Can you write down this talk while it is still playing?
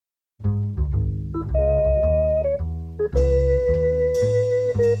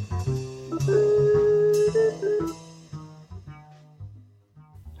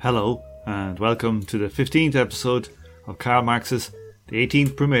Hello, and welcome to the 15th episode of Karl Marx's The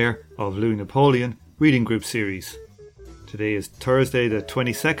 18th Premiere of Louis Napoleon Reading Group Series. Today is Thursday, the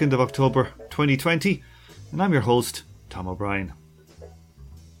 22nd of October 2020, and I'm your host, Tom O'Brien.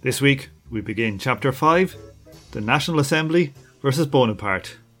 This week, we begin Chapter 5, The National Assembly versus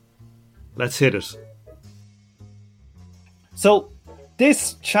Bonaparte. Let's hit it. So,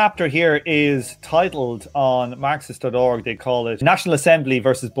 this chapter here is titled on Marxist.org, they call it National Assembly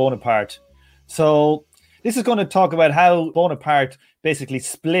versus Bonaparte. So this is going to talk about how Bonaparte basically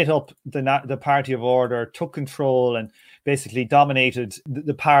split up the Party of Order, took control and basically dominated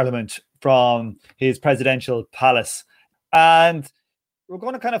the parliament from his presidential palace. And we're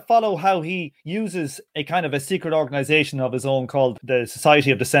going to kind of follow how he uses a kind of a secret organization of his own called the Society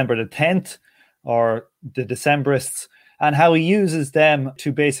of December the 10th, or the Decembrists, and how he uses them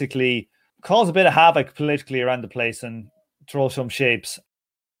to basically cause a bit of havoc politically around the place and throw some shapes.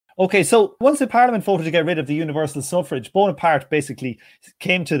 Okay, so once the parliament voted to get rid of the universal suffrage, Bonaparte basically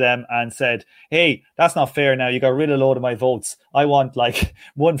came to them and said, hey, that's not fair now. You got rid of a load of my votes. I want like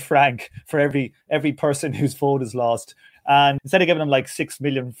 1 franc for every person whose vote is lost. And instead of giving him like 6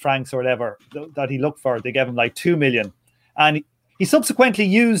 million francs or whatever that he looked for, they gave him like 2 million. And he subsequently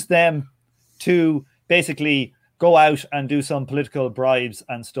used them to basically go out and do some political bribes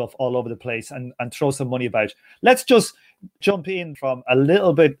and stuff all over the place and throw some money about. Let's just jump in from a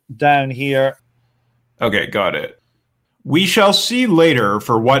little bit down here. Okay, got it. We shall see later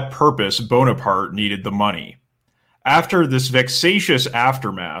for what purpose Bonaparte needed the money. After this vexatious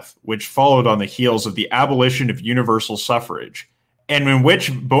aftermath, which followed on the heels of the abolition of universal suffrage, and in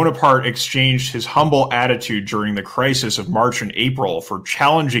which Bonaparte exchanged his humble attitude during the crisis of March and April for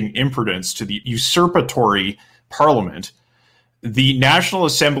challenging impudence to the usurpatory Parliament, the National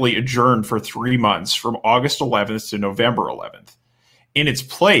Assembly adjourned for 3 months from August 11th to November 11th. In its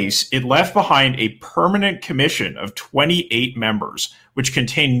place, it left behind a permanent commission of 28 members, which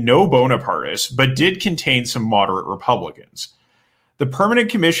contained no Bonapartists, but did contain some moderate Republicans. The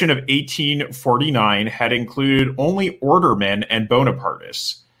Permanent Commission of 1849 had included only ordermen and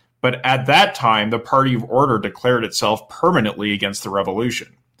Bonapartists, but at that time the Party of Order declared itself permanently against the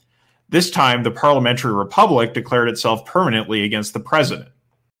revolution. This time, the Parliamentary Republic declared itself permanently against the president.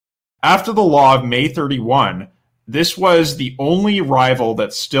 After the law of May 31, this was the only rival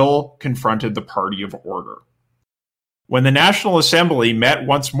that still confronted the Party of Order. When the National Assembly met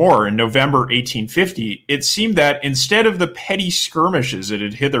once more in November 1850, it seemed that instead of the petty skirmishes it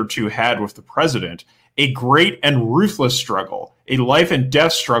had hitherto had with the president, a great and ruthless struggle, a life and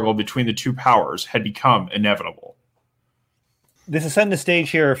death struggle between the two powers, had become inevitable. This is setting the stage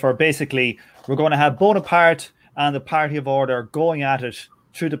here for basically we're going to have Bonaparte and the Party of Order going at it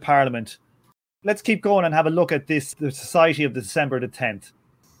through the Parliament. Let's keep going and have a look at this, the Society of December the 10th.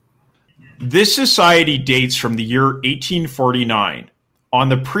 This society dates from the year 1849. On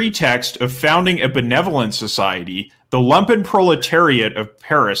the pretext of founding a benevolent society, the lumpen proletariat of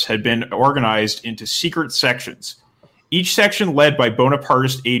Paris had been organized into secret sections, each section led by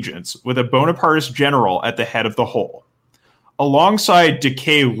Bonapartist agents, with a Bonapartist general at the head of the whole. Alongside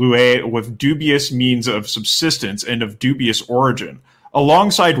decay loué with dubious means of subsistence and of dubious origin,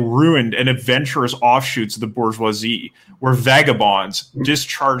 alongside ruined and adventurous offshoots of the bourgeoisie, were vagabonds,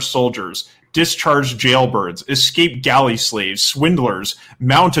 discharged soldiers, discharged jailbirds, escaped galley slaves, swindlers,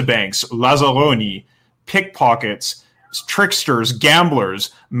 mountebanks, lazzaroni, pickpockets, tricksters,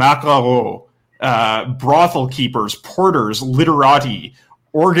 gamblers, macquereaux, brothel keepers, porters, literati,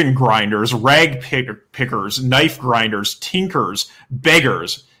 organ grinders, rag pickers, knife grinders, tinkers,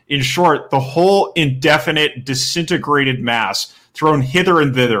 beggars. In short, the whole indefinite, disintegrated mass thrown hither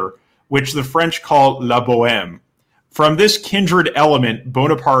and thither, which the French call la bohème. From this kindred element,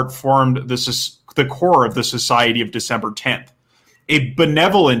 Bonaparte formed the core of the Society of December 10th, a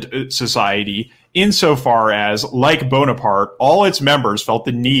benevolent society insofar as, like Bonaparte, all its members felt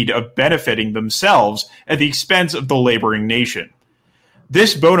the need of benefiting themselves at the expense of the laboring nation.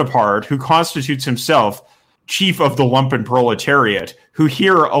 This Bonaparte, who constitutes himself chief of the lumpen proletariat, who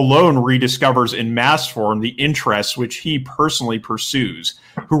here alone rediscovers in mass form the interests which he personally pursues,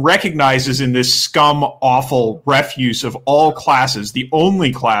 who recognizes in this scum, awful refuse of all classes the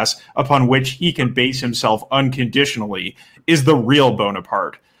only class upon which he can base himself unconditionally, is the real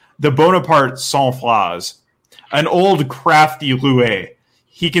Bonaparte, the Bonaparte sans phrase, an old crafty loué.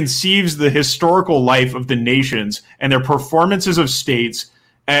 He conceives the historical life of the nations and their performances of state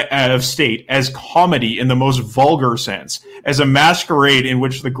as comedy in the most vulgar sense, as a masquerade in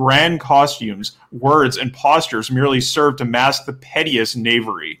which the grand costumes, words, and postures merely serve to mask the pettiest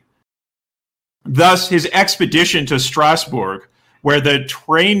knavery. Thus, his expedition to Strasbourg where the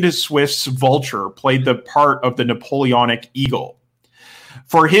trained Swiss vulture played the part of the Napoleonic eagle.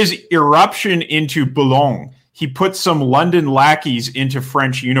 For his irruption into Boulogne, he put some London lackeys into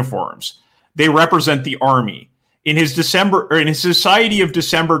French uniforms. They represent the army. In his Society of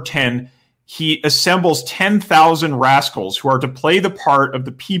December 10, he assembles 10,000 rascals who are to play the part of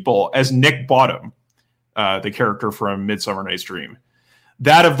the people as Nick Bottom, the character from Midsummer Night's Dream,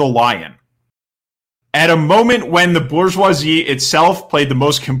 that of the lion. At a moment when the bourgeoisie itself played the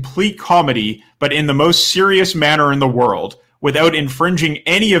most complete comedy, but in the most serious manner in the world, without infringing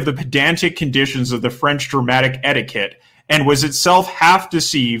any of the pedantic conditions of the French dramatic etiquette, and was itself half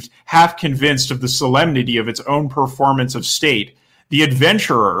deceived, half convinced of the solemnity of its own performance of state, the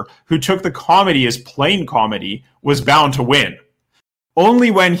adventurer, who took the comedy as plain comedy, was bound to win. Only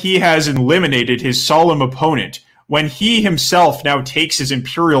when he has eliminated his solemn opponent, when he himself now takes his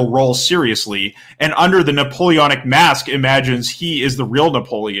imperial role seriously, and under the Napoleonic mask imagines he is the real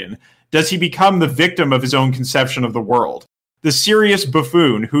Napoleon, does he become the victim of his own conception of the world. The serious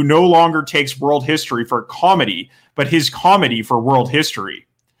buffoon who no longer takes world history for comedy, but his comedy for world history.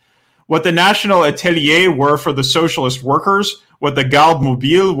 What the National Atelier were for the socialist workers, what the Garde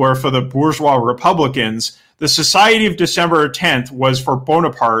Mobile were for the bourgeois republicans, the Society of December 10th was for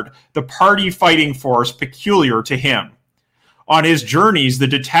Bonaparte the party fighting force peculiar to him. On his journeys, the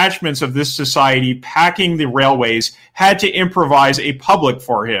detachments of this society packing the railways had to improvise a public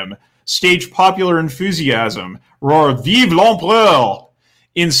for him, stage popular enthusiasm, roar "Vive l'Empereur!",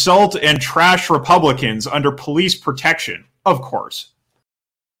 insult and trash Republicans under police protection, of course.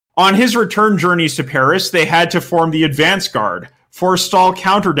 On his return journeys to Paris, they had to form the advance guard, forestall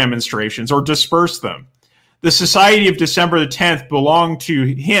counter-demonstrations, or disperse them. The Society of December the 10th belonged to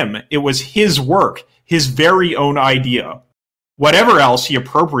him. It was his work, his very own idea. Whatever else he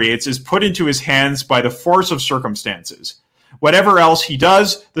appropriates is put into his hands by the force of circumstances. Whatever else he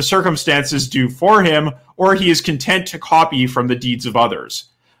does, the circumstances do for him, or he is content to copy from the deeds of others.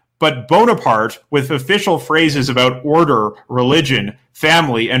 But Bonaparte, with official phrases about order, religion,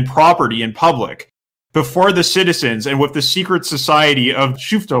 family, and property in public, before the citizens and with the secret society of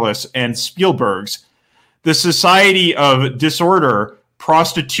Schufterles and Spielbergs, the society of disorder,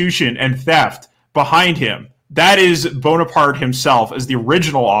 prostitution, and theft behind him, that is Bonaparte himself as the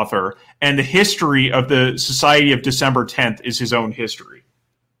original author, and the history of the Society of December 10th is his own history.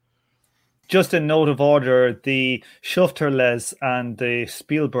 Just in note of order, the Schufterles and the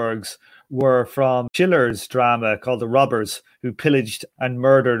Spielbergs were from Schiller's drama called The Robbers, who pillaged and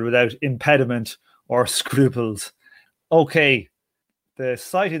murdered without impediment or scruples. Okay, the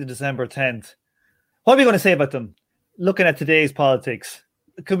Society of the December 10th. What are we going to say about them? Looking at today's politics,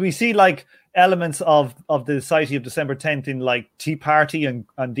 could we see like elements of the Society of December 10th in like Tea Party and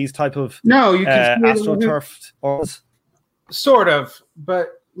these type of no, you can astroturfed or sort of,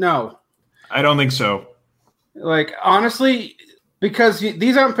 but no, I don't think so. Like honestly, because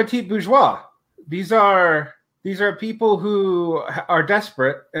these aren't petite bourgeois. These are people who are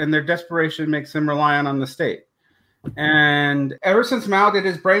desperate, and their desperation makes them reliant on the state. And ever since Mao did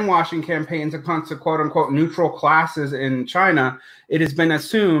his brainwashing campaigns against the quote-unquote neutral classes in China, it has been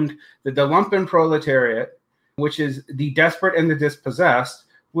assumed that the lumpen proletariat, which is the desperate and the dispossessed,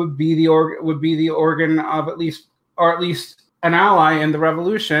 would be the organ of at least an ally in the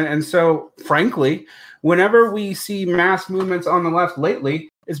revolution. And so, frankly, whenever we see mass movements on the left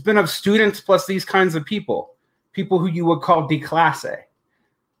lately, it's been of students plus these kinds of people who you would call déclassés.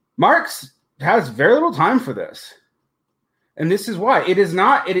 Marx has very little time for this. And this is why he's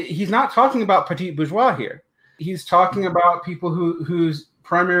not talking about petite bourgeois here. He's talking about people whose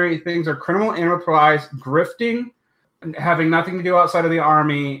primary things are criminal enterprise, grifting, and having nothing to do outside of the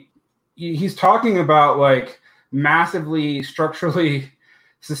army. He's talking about like massively structurally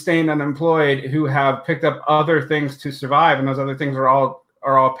sustained unemployed who have picked up other things to survive, and those other things are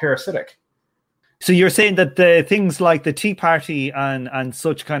all parasitic. So you're saying that the things like the Tea Party and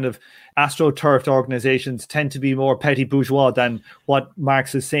such kind of astroturfed organizations tend to be more petty bourgeois than what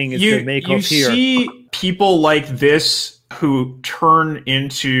Marx is saying is the makeup here. You see people like this who turn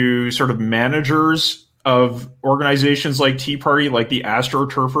into sort of managers of organizations like Tea Party, like the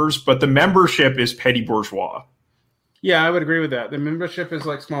astroturfers, but the membership is petty bourgeois. Yeah, I would agree with that. The membership is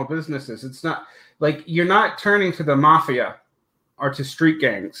like small businesses. It's not like you're not turning to the mafia or to street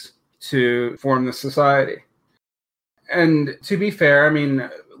gangs to form the society. And to be fair, I mean,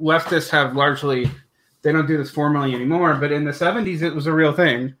 leftists have largely, they don't do this formally anymore, but in the 70s, it was a real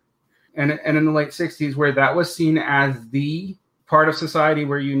thing. And in the late 60s, where that was seen as the part of society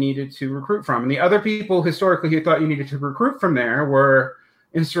where you needed to recruit from. And the other people historically who thought you needed to recruit from there were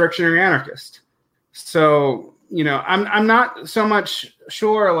insurrectionary anarchists. So I'm not so much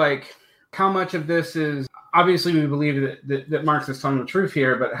sure like how much of this is, obviously we believe that Marx is telling the truth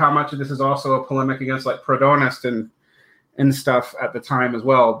here, but how much of this is also a polemic against like Proudhonist and stuff at the time as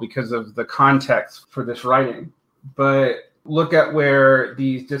well, because of the context for this writing. But look at where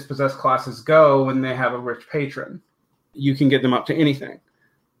these dispossessed classes go when they have a rich patron. You can get them up to anything.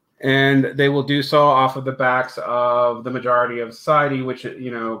 And they will do so off of the backs of the majority of society, which,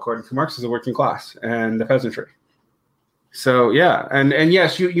 according to Marx, is the working class and the peasantry. So, yeah. And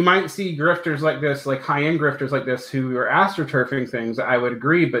yes, you might see grifters like this, like high-end grifters like this, who are astroturfing things. I would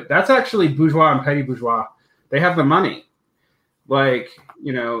agree. But that's actually bourgeois and petty bourgeois. They have the money. Like,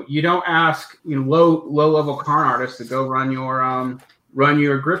 you don't ask, low-level con artists to go run your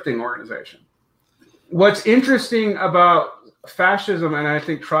grifting organization. What's interesting about fascism, and I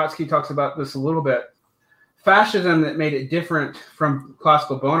think Trotsky talks about this a little bit, fascism that made it different from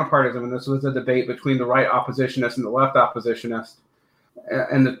classical Bonapartism, and this was a debate between the right oppositionist and the left oppositionist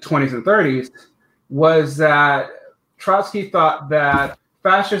in the 20s and 30s, was that Trotsky thought that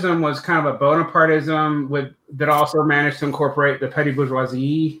fascism was kind of a Bonapartism that also managed to incorporate the petty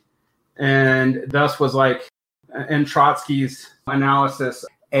bourgeoisie, and thus was like, in Trotsky's analysis,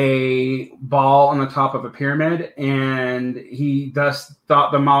 a ball on the top of a pyramid, and he thus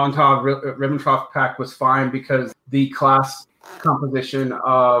thought the Molotov-Ribbentrop Pact was fine because the class composition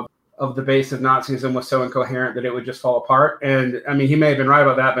of the base of Nazism was so incoherent that it would just fall apart. And I mean, he may have been right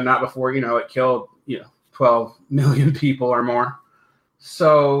about that, but not before it killed 12 million people or more.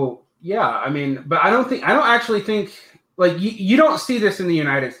 So yeah, I mean, but I don't actually think like you don't see this in the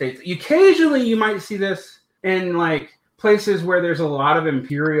United States. Occasionally, you might see this in like places where there's a lot of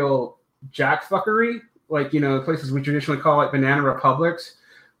imperial jackfuckery, like, places we traditionally call like banana republics,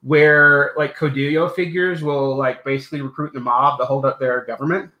 where like caudillo figures will like basically recruit the mob to hold up their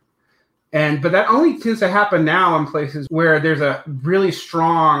government. But that only tends to happen now in places where there's a really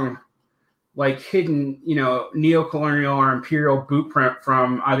strong, like hidden, neocolonial or imperial bootprint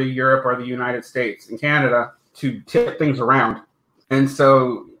from either Europe or the United States and Canada to tip things around. And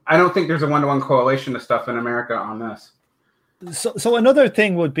so I don't think there's a one-to-one correlation to stuff in America on this. So another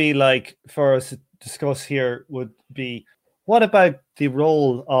thing would be like for us to discuss here would be, what about the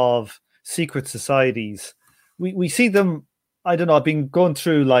role of secret societies? We see them, I don't know, I've been going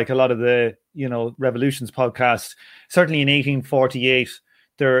through like a lot of the, Revolutions podcast, certainly in 1848,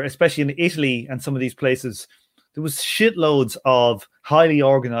 there, especially in Italy and some of these places, there was shitloads of highly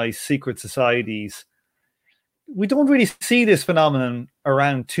organized secret societies. We don't really see this phenomenon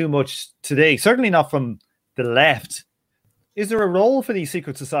around too much today, certainly not from the left. Is there a role for these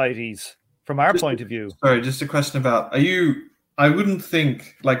secret societies from our point of view? Sorry, just a question about, I wouldn't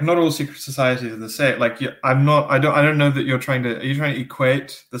think, like, not all secret societies are the same. Like, I don't know that are you trying to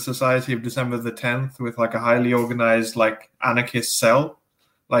equate the Society of December the 10th with like a highly organized, like, anarchist cell?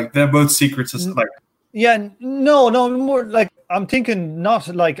 Like, they're both secret societies. Like, yeah, no, more like, I'm not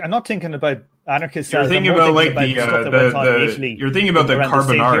thinking about anarchist cells. You're thinking about like you're thinking about the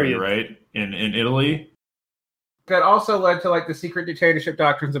Carbonari, right? In Italy. That also led to like the secret dictatorship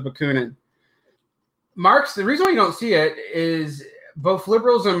doctrines of Bakunin. Marx, the reason why you don't see it is both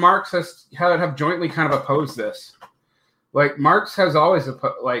liberals and Marxists have jointly kind of opposed this. Like Marx has always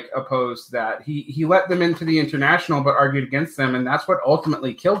opposed that. He let them into the International but argued against them, and that's what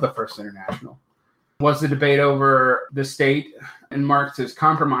ultimately killed the First International. Was the debate over the state and Marx's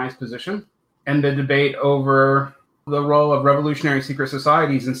compromise position, and the debate over the role of revolutionary secret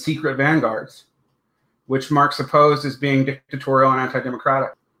societies and secret vanguards, which Marx opposed as being dictatorial and anti-democratic.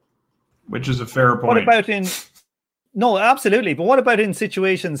 Which is a fair point. What about no, absolutely. But what about in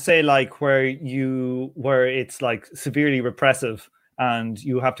situations, say, like where it's like severely repressive and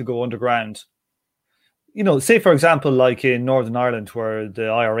you have to go underground? Say, for example, like in Northern Ireland, where the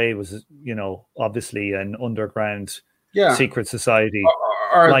IRA was, obviously an underground secret society.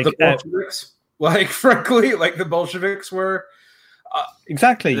 Are like the Bolsheviks, frankly, like the Bolsheviks were.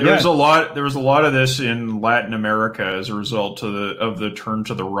 Exactly. There was a lot of this in Latin America as a result of the turn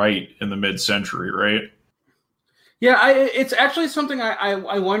to the right in the mid-century, right? Yeah, it's actually something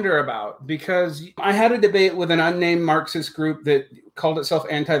I wonder about, because I had a debate with an unnamed Marxist group that called itself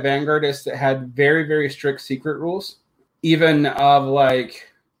anti-vanguardist that had very, very strict secret rules, even of like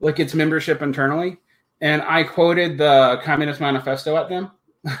its membership internally. And I quoted the Communist Manifesto at them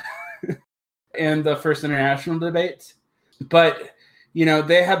in the First International debates. But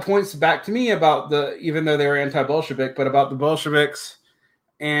they had points back to me about even though they were anti-Bolshevik, but about the Bolsheviks,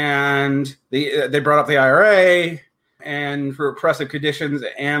 and they brought up the IRA and for repressive conditions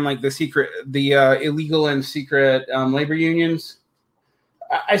and like the illegal and secret labor unions.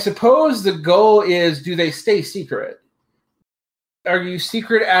 I suppose the goal is, do they stay secret? Are you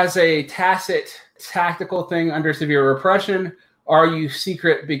secret as a tacit, tactical thing under severe repression? Are you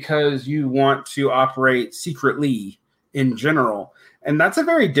secret because you want to operate secretly in general? And that's those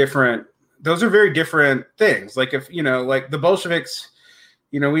are very different things. Like if, like the Bolsheviks,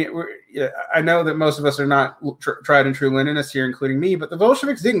 I know that most of us are not tried and true Leninists here, including me, but the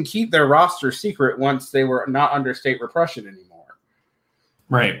Bolsheviks didn't keep their roster secret once they were not under state repression anymore.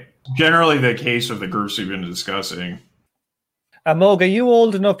 Right. Generally the case of the groups we've been discussing. Moga, are you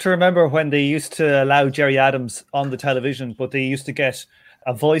old enough to remember when they used to allow Gerry Adams on the television, but they used to get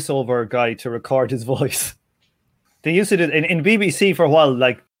a voiceover guy to record his voice? They used to do in BBC for a while,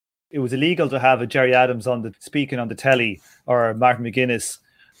 like it was illegal to have a Gerry Adams speaking on the telly or Martin McGuinness.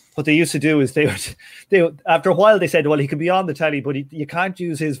 What they used to do is they after a while they said, well, he can be on the telly, but you can't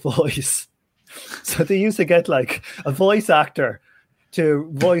use his voice. So they used to get like a voice actor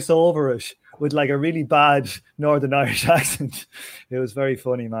to voice over it with like a really bad Northern Irish accent. It was very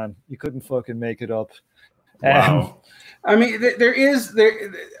funny, man. You couldn't fucking make it up. Wow. I mean,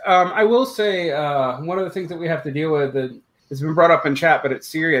 I will say one of the things that we have to deal with that has been brought up in chat, but it's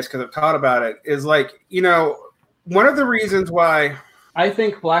serious because I've thought about it, is like, one of the reasons why I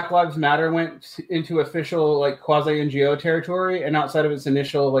think Black Lives Matter went into official like quasi-NGO territory and outside of its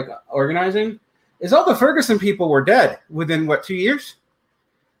initial like organizing is all the Ferguson people were dead within 2 years?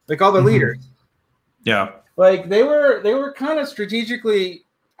 Like all the leaders. Yeah. Like they were kind of strategically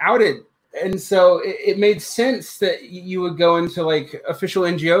outed. And so it made sense that you would go into like official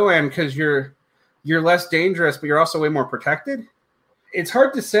NGO land because you're less dangerous, but you're also way more protected. It's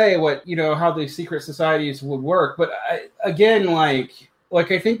hard to say how the secret societies would work. But I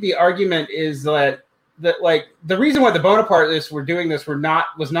think the argument is that like the reason why the Bonapartists were doing this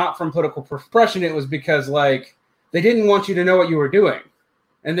was not from political repression. It was because like they didn't want you to know what you were doing,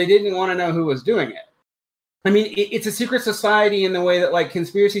 and they didn't want to know who was doing it. I mean, it's a secret society in the way that like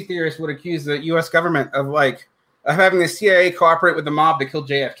conspiracy theorists would accuse the U.S. government of having the CIA cooperate with the mob to kill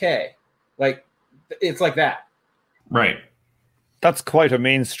JFK. Like it's like that. Right. That's quite a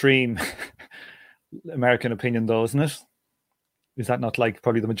mainstream American opinion, though, isn't it? Is that not like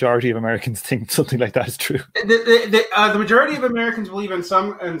probably the majority of Americans think something like that is true? The majority of Americans believe in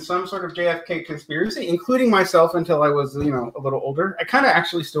some sort of JFK conspiracy, including myself until I was a little older. I kind of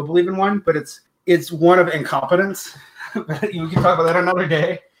actually still believe in one, but it's one of incompetence. We can talk about that another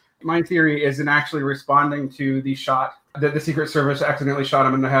day. My theory is in actually responding to the shot that the Secret Service accidentally shot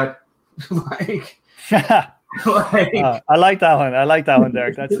him in the head. I like that one. I like that one,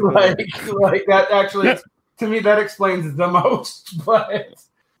 Derek. That's like that actually, to me, that explains the most. But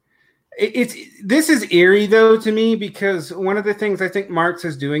this is eerie though to me, because one of the things I think Marx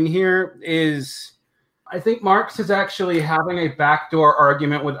is doing here is I think Marx is actually having a backdoor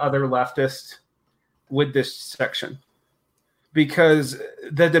argument with other leftists with this section, because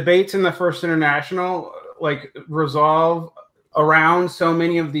the debates in the First International resolve around so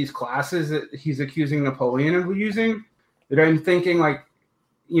many of these classes that he's accusing Napoleon of using, that I'm thinking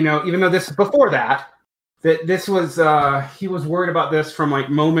even though this is before that this was he was worried about this from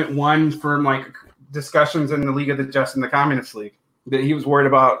moment one from discussions in the League of the Just and the Communist League, that he was worried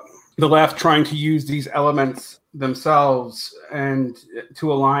about the left trying to use these elements themselves and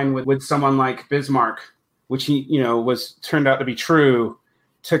to align with someone like Bismarck, which he was turned out to be true,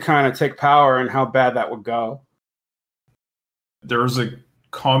 to kind of take power, and how bad that would go. There's a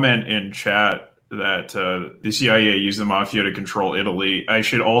comment in chat that the CIA used the mafia to control Italy. I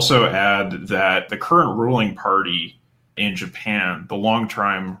should also add that the current ruling party in Japan, the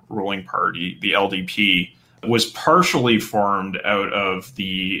long-time ruling party, the LDP, was partially formed out of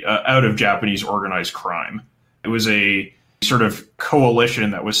Japanese organized crime. It was a sort of coalition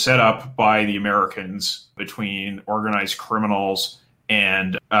that was set up by the Americans between organized criminals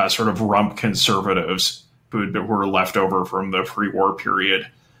and sort of rump conservatives who were left over from the pre-war period.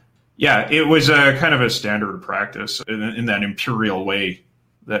 Yeah, it was a kind of a standard practice in that imperial way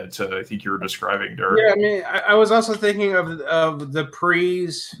that I think you were describing, Derek. Yeah, I mean, I was also thinking of the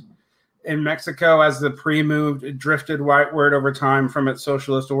Pre's in Mexico as the Pre moved, drifted whiteward over time from its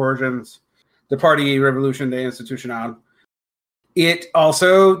socialist origins, the Party Revolution de Institucional. It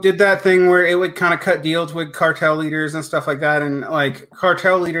also did that thing where it would kind of cut deals with cartel leaders and stuff like that. And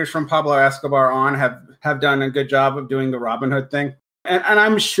cartel leaders from Pablo Escobar on have done a good job of doing the Robin Hood thing. And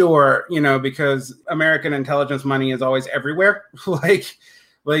I'm sure, because American intelligence money is always everywhere.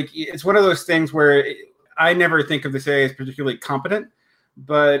 It's one of those things where I never think of the CIA as particularly competent.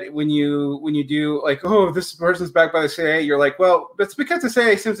 But when you do this person's backed by the CIA, you're like, well, that's because the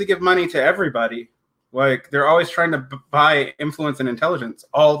CIA seems to give money to everybody. Like, they're always trying to buy influence and intelligence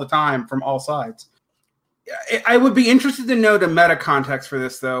all the time from all sides. I would be interested to know the meta context for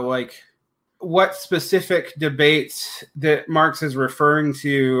this, though. Like, what specific debates that Marx is referring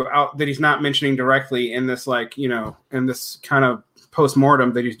to that he's not mentioning directly in this, like, you know, in this kind of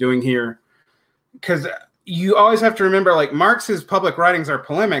post-mortem that he's doing here. Because you always have to remember, like, Marx's public writings are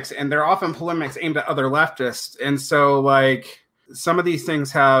polemics, and they're often polemics aimed at other leftists. And so, like, some of these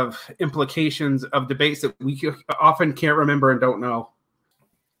things have implications of debates that we often can't remember and don't know.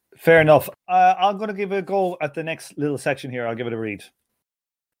 Fair enough. I'm going to give it a go at the next little section here. I'll give it a read.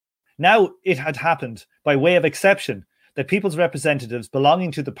 Now it had happened, by way of exception, that people's representatives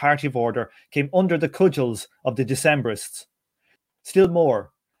belonging to the Party of Order came under the cudgels of the Decembrists. Still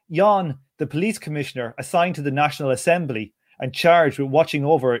more, Jan, the police commissioner assigned to the National Assembly and charged with watching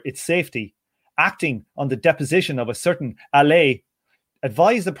over its safety, acting on the deposition of a certain Allais,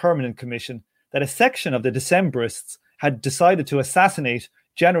 advised the Permanent Commission that a section of the Decembrists had decided to assassinate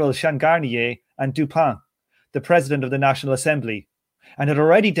General Changarnier and Dupin, the president of the National Assembly, and had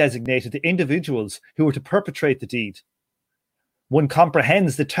already designated the individuals who were to perpetrate the deed. One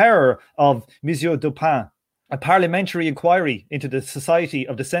comprehends the terror of Monsieur Dupin. A parliamentary inquiry into the Society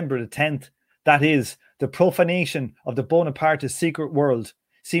of December the 10th, that is, the profanation of the Bonapartist secret world,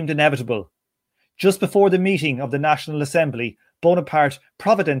 seemed inevitable. Just before the meeting of the National Assembly, Bonaparte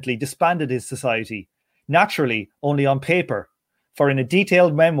providently disbanded his society, naturally only on paper, for in a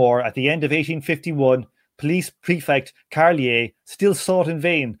detailed memoir at the end of 1851, Police Prefect Carlier still sought in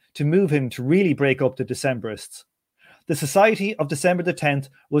vain to move him to really break up the Decembrists. The Society of December the 10th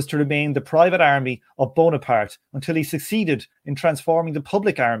was to remain the private army of Bonaparte until he succeeded in transforming the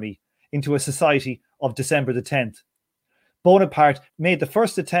public army into a Society of December the 10th. Bonaparte made the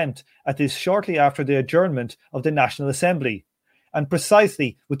first attempt at this shortly after the adjournment of the National Assembly, and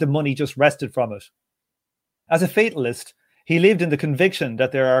precisely with the money just wrested from it. As a fatalist, he lived in the conviction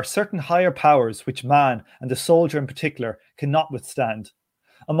that there are certain higher powers which man, and the soldier in particular, cannot withstand.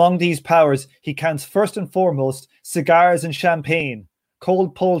 Among these powers, he counts first and foremost cigars and champagne,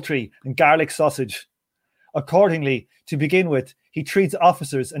 cold poultry and garlic sausage. Accordingly, to begin with, he treats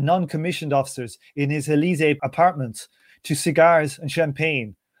officers and non-commissioned officers in his Élysée apartments to cigars and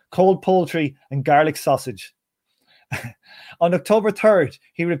champagne, cold poultry and garlic sausage. On October 3rd,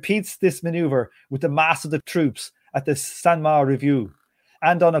 he repeats this maneuver with the mass of the troops at the Saint-Marc Review,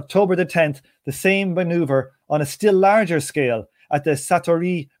 and on October the 10th, the same maneuver on a still larger scale at the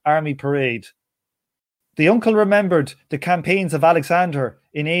Satory Army Parade. The uncle remembered the campaigns of Alexander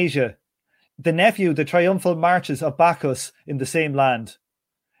in Asia, the nephew the triumphal marches of Bacchus in the same land.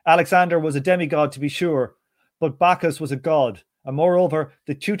 Alexander was a demigod to be sure, but Bacchus was a god, and moreover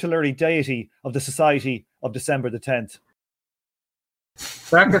the tutelary deity of the Society of December the 10th.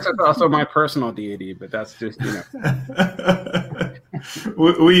 Bacchus is also my personal deity, but that's just, you know.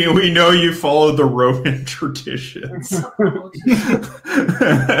 we know you follow the Roman traditions.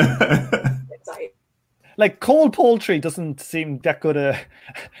 Like, cold poultry doesn't seem that good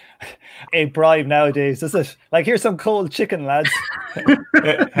a bribe nowadays, does it? Like, here's some cold chicken, lads.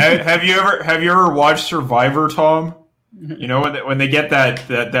 have you ever watched Survivor, Tom? You know, when they get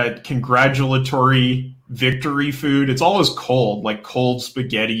that congratulatory victory food, it's always cold, like cold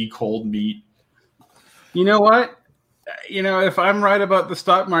spaghetti, cold meat. You know what? You know, if I'm right about the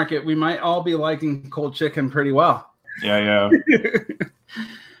stock market, we might all be liking cold chicken pretty well. Yeah.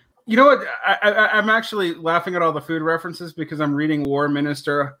 You know what? I'm actually laughing at all the food references because I'm reading War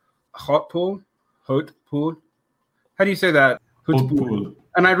Minister Hautpoul. How do you say that? Hautpoul.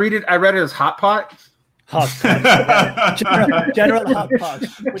 And I read it as hot pot. Hot pot. General hot pot.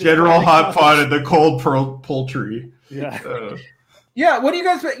 General hot pot and the cold poultry. Yeah. Yeah. What do you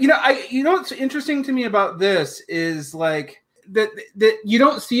guys? You know what's interesting to me about this is like that you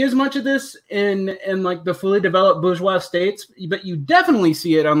don't see as much of this in like the fully developed bourgeois states, but you definitely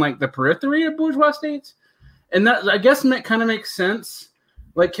see it on like the periphery of bourgeois states, and that I guess kind of makes sense.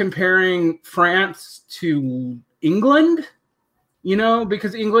 Like comparing France to England, you know,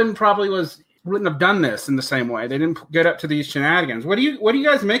 because England probably wouldn't have done this in the same way. They didn't get up to these shenanigans. What do you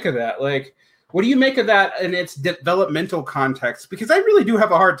guys make of that? Like, what do you make of that in its developmental context? Because I really do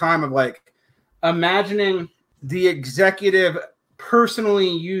have a hard time of like imagining the executive personally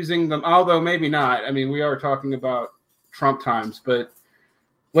using them, although maybe not. I mean, we are talking about Trump times, but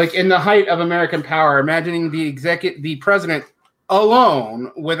like in the height of American power, imagining the president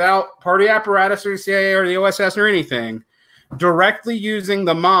alone, without party apparatus or the CIA or the OSS or anything, directly using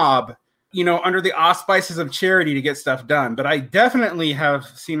the mob, you know, under the auspices of charity to get stuff done. But I definitely have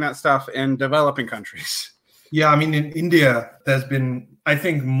seen that stuff in developing countries. Yeah, I mean, in India, there's been I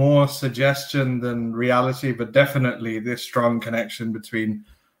think, more suggestion than reality, but definitely this strong connection between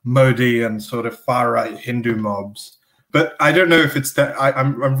Modi and sort of far-right Hindu mobs. But I don't know if it's that.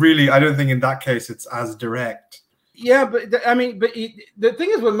 I don't think in that case it's as direct. Yeah, but the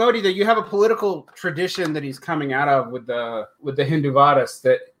thing is with Modi that you have a political tradition that he's coming out of with the Hindutvadas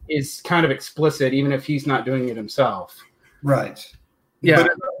that is kind of explicit, even if he's not doing it himself. Right. Yeah,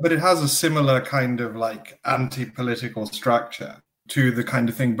 but it has a similar kind of like anti-political structure to the kind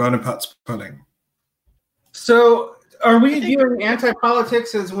of thing Bonaparte's pulling. So, are we viewing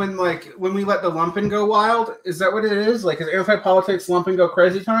anti-politics as when we let the lumpen go wild? Is that what it is? Like, is anti-politics lumpen go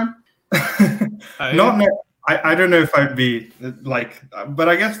crazy time? I don't know if I'd be like, but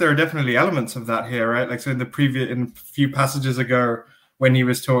I guess there are definitely elements of that here, right? Like, so in a few passages ago, when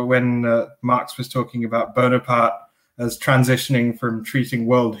Marx was talking about Bonaparte as transitioning from treating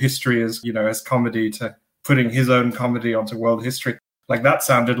world history as, as comedy to putting his own comedy onto world history, like that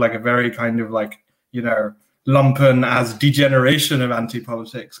sounded like a very kind of like, lumpen as degeneration of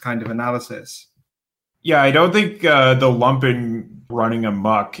anti-politics kind of analysis. Yeah, I don't think the lumpen running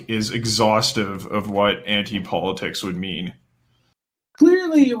amok is exhaustive of what anti-politics would mean.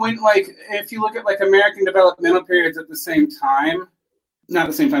 Clearly, if you look at American developmental periods at the same time, not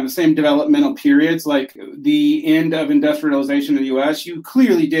the same time, the same developmental periods, like the end of industrialization in the U.S., you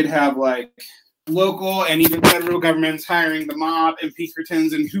clearly did have local and even federal governments hiring the mob and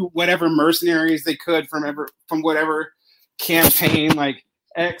Pinkertons and whatever mercenaries they could from whatever campaign, like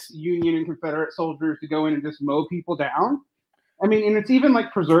ex-Union and Confederate soldiers, to go in and just mow people down. I mean, and it's even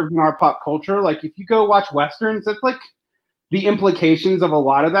preserved in our pop culture. Like, if you go watch Westerns, that's the implications of a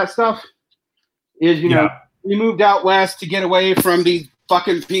lot of that stuff is, we moved out west to get away from these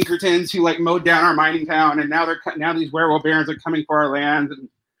fucking Pinkertons who mowed down our mining town, and now these werewolf barons are coming for our land, and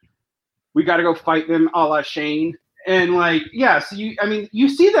we got to go fight them, a la Shane. And so you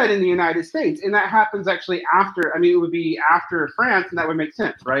see that in the United States, and that happens actually after. I mean, it would be after France, and that would make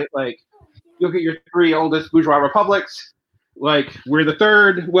sense, right? Like, look at your three oldest bourgeois republics. We're the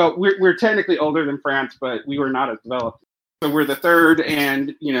third. Well, we're technically older than France, but we were not as developed. So we're the third,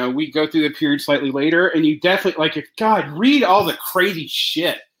 and we go through the period slightly later. And you definitely read all the crazy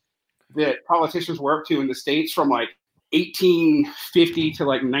shit that politicians were up to in the States from 1850 to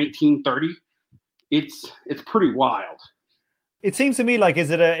 1930. It's pretty wild. It seems to me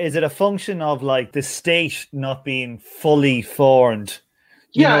is it a function of the state not being fully formed?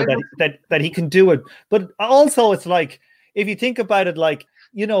 That he can do it, but also it's if you think about it,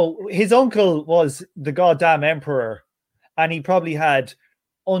 his uncle was the goddamn emperor, and he probably had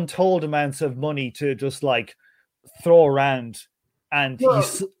untold amounts of money to just throw around, and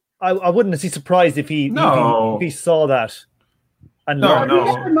I wouldn't be surprised if he saw that. And he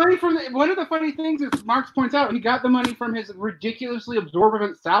got the money from one of the funny things is Marx points out, he got the money from his ridiculously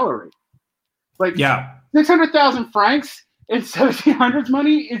absorbent salary. 600,000 francs in 1700s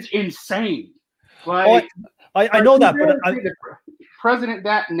money is insane. I know that, but the president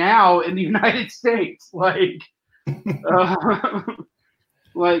that now in the United States, I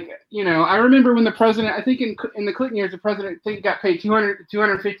remember when the president, I think in the Clinton years, the president got paid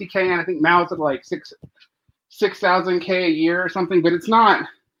 250K, and I think now it's at 6,000K a year or something, but it's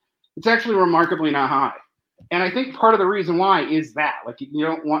actually remarkably not high. And I think part of the reason why is that, you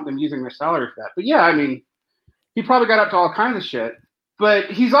don't want them using their salary for that. But yeah, I mean, he probably got up to all kinds of shit.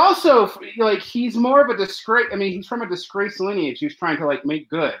 But he's also, he's more of a disgrace. I mean, he's from a disgraced lineage who's trying to, make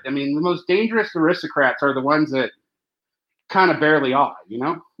good. I mean, the most dangerous aristocrats are the ones that kind of barely are, you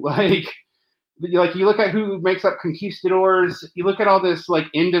look at who makes up conquistadors, you look at all this,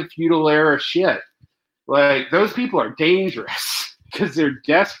 end of feudal era shit. Those people are dangerous because they're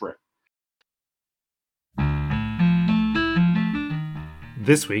desperate.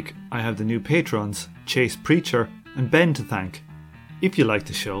 This week, I have the new patrons, Chase Preacher and Ben, to thank. If you like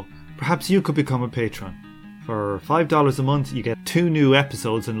the show, perhaps you could become a patron. For $5 a month, you get 2 new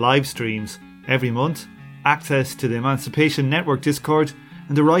episodes and live streams every month, access to the Emancipation Network Discord,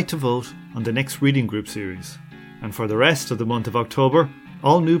 and the right to vote on the next Reading Group series. And for the rest of the month of October,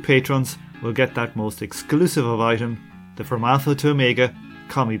 all new patrons will get that most exclusive of item, the From Alpha to Omega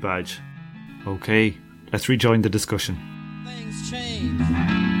Commie Badge. Okay, let's rejoin the discussion. Things change.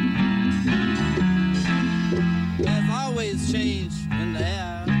 There's always change in the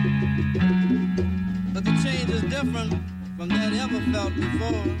air. But the change is different from that ever felt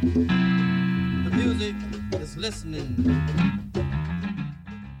before. The music is listening.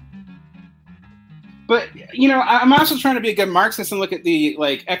 But, I'm also trying to be a good Marxist and look at the,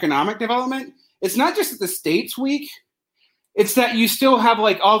 economic development. It's not just that the state's weak. It's that you still have,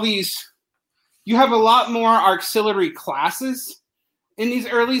 all these... You have a lot more auxiliary classes in these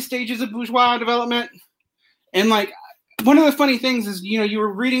early stages of bourgeois development. And like one of the funny things is, you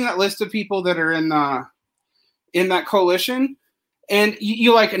were reading that list of people that are in that coalition, and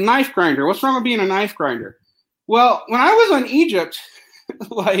you like a knife grinder. What's wrong with being a knife grinder? Well, when I was on Egypt,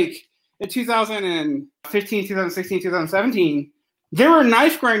 like in 2015, 2016, 2017, there were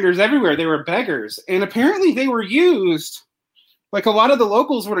knife grinders everywhere. They were beggars. And apparently they were used, like a lot of the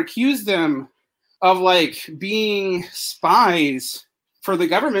locals would accuse them of like being spies for the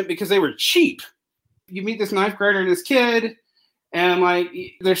government because they were cheap. You meet this knife grinder and this kid, and like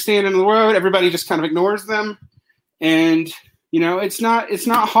they're standing in the road, everybody just kind of ignores them. And, it's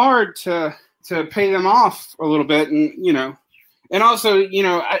not hard to pay them off a little bit. And, and also,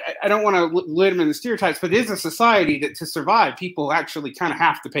 I don't want to limit them in the stereotypes, but it is a society that to survive, people actually kind of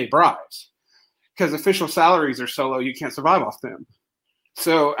have to pay bribes because official salaries are so low, you can't survive off them.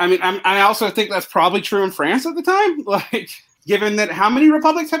 So, I mean, I also think that's probably true in France at the time. Like, given that how many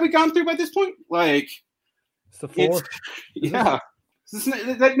republics have we gone through by this point? Like, it's the fourth. Yeah.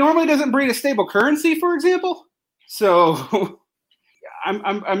 That normally doesn't breed a stable currency, for example. So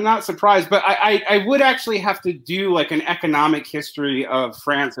I'm not surprised, but I would actually have to do like an economic history of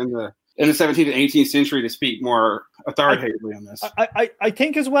France in the 17th and 18th century to speak more authoritatively on this. I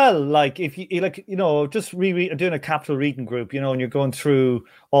think as well, like if you like, just doing a capital reading group, and you're going through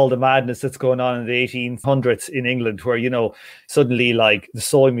all the madness that's going on in the 1800s in England, where suddenly like the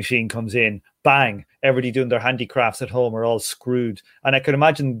sewing machine comes in, bang, everybody doing their handicrafts at home are all screwed. And I can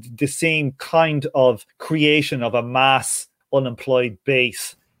imagine the same kind of creation of a mass unemployed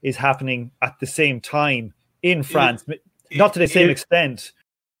base is happening at the same time in France, not to the same extent.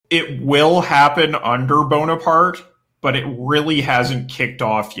 It will happen under Bonaparte, but it really hasn't kicked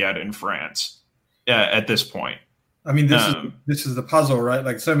off yet in France at this point. I mean, this is the puzzle, right?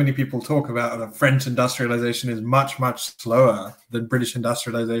 Like so many people talk about that French industrialization is much, much slower than British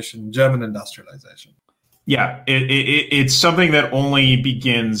industrialization, German industrialization. Yeah, it's something that only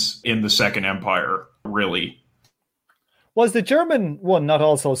begins in the Second Empire, really. Was the German one not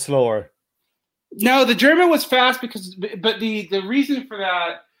also slower? No, the German was fast but the reason for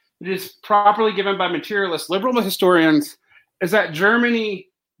that, it is properly given by materialist liberal historians, is that Germany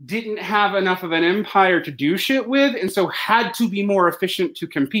didn't have enough of an empire to do shit with, and so had to be more efficient to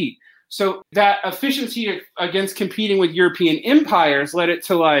compete. So that efficiency against competing with European empires led it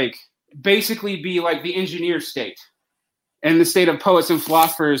to like basically be like the engineer state and the state of poets and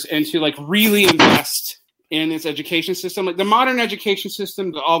philosophers, and to like really invest in its education system. Like the modern education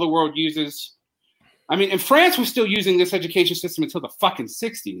system that all the world uses. I mean, and France was still using this education system until the fucking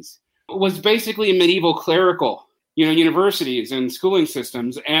 60s. It was basically medieval clerical, universities and schooling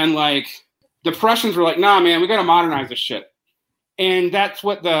systems. And like the Prussians were like, nah, man, we got to modernize this shit. And that's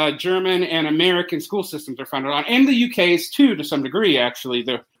what the German and American school systems are founded on. And the UK's too, to some degree, actually.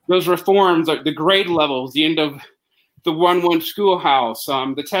 Those reforms, like the grade levels, the end of the 1-1 schoolhouse,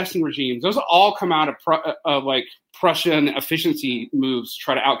 the testing regimes, those all come out of like Prussian efficiency moves to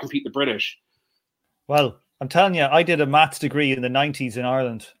try to outcompete the British. Well, I'm telling you, I did a maths degree in the 90s in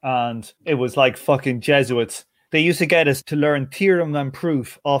Ireland, and it was like fucking Jesuits. They used to get us to learn theorem and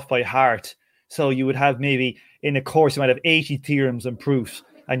proof off by heart. So you would have maybe in a course, you might have 80 theorems and proofs,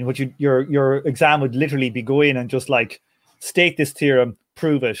 and what your exam would literally be go in and just like state this theorem,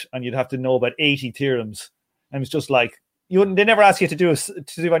 prove it, and you'd have to know about 80 theorems. And it's just like they never ask you to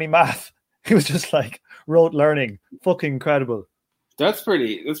do any math. It was just like rote learning. Fucking incredible. That's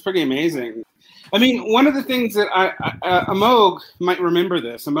pretty amazing. I mean, one of the things that Amog might remember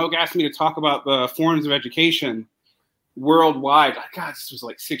this. Amog asked me to talk about the forms of education worldwide. God, this was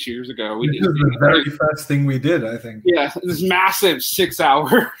like 6 years ago. This was the very first thing we did, I think. Yeah, this massive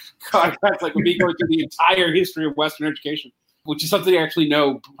 6-hour podcast, like me going through the entire history of Western education, which is something I actually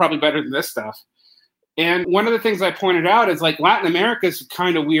know probably better than this stuff. And one of the things I pointed out is like Latin America is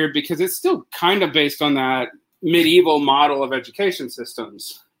kind of weird because it's still kind of based on that medieval model of education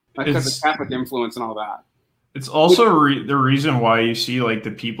systems. Because of Catholic influence and all that. It's also the reason why you see like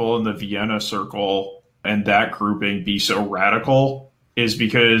the people in the Vienna Circle and that grouping be so radical is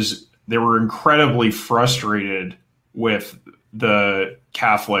because they were incredibly frustrated with the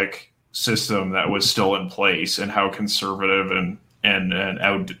Catholic system that was still in place and how conservative and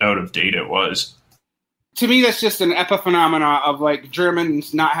out of date it was. To me, that's just an epiphenomena of like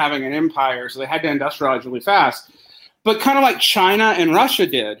Germans not having an empire, so they had to industrialize really fast. But kind of like China and Russia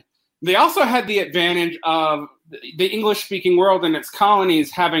did, they also had the advantage of the English-speaking world and its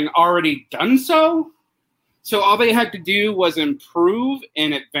colonies having already done so. So all they had to do was improve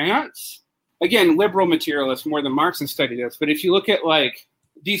and advance. Again, liberal materialists more than Marx have studied this. But if you look at like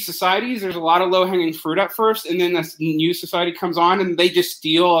these societies, there's a lot of low-hanging fruit at first, and then this new society comes on, and they just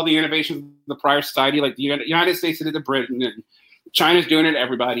steal all the innovations of the prior society, like the United States did it to Britain, and China's doing it to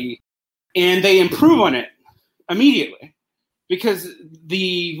everybody, and they improve on it immediately because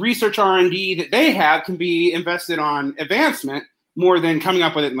the research R&D that they have can be invested on advancement more than coming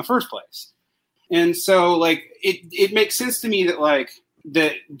up with it in the first place. And so, like, it makes sense to me that, like,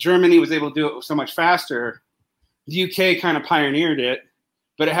 that Germany was able to do it so much faster. The UK kind of pioneered it,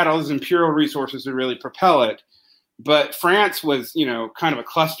 but it had all those imperial resources to really propel it. But France was, kind of a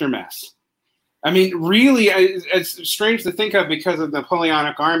cluster mess. I mean, really, it's strange to think of because of the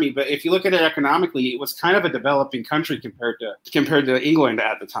Napoleonic Army, but if you look at it economically, it was kind of a developing country compared to England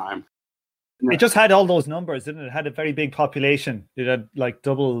at the time. It just had all those numbers, didn't it? It had a very big population. It had like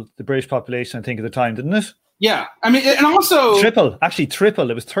double the British population, I think, at the time, didn't it? Yeah. I mean, and also... Triple.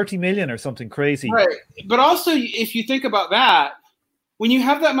 It was 30 million or something crazy. Right. But also, if you think about that, when you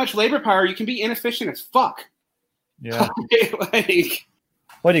have that much labor power, you can be inefficient as fuck. Yeah. Like...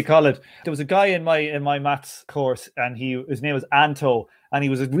 What do you call it? There was a guy in my maths course, and his name was Anto, and he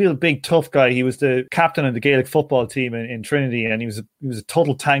was a real big tough guy. He was the captain of the Gaelic football team in Trinity, and he was a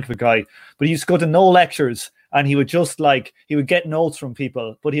total tank of a guy. But he used to go to no lectures, and he would get notes from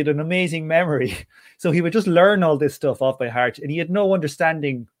people. But he had an amazing memory, so he would just learn all this stuff off by heart, and he had no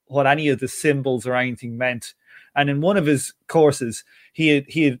understanding what any of the symbols or anything meant. And in one of his courses, he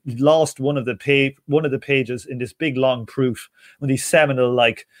had lost one of the pages in this big long proof, one of these seminal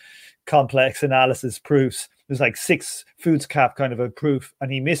like complex analysis proofs. It was like 6 foolscap kind of a proof, and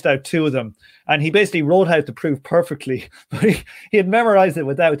he missed out 2 of them. And he basically wrote out the proof perfectly, but he had memorized it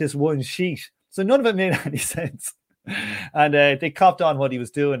without this one sheet, so none of it made any sense. And they copped on what he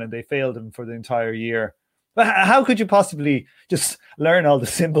was doing, and they failed him for the entire year. But how could you possibly just learn all the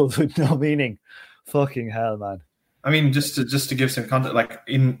symbols with no meaning? Fucking hell, man. I mean, just to give some context, like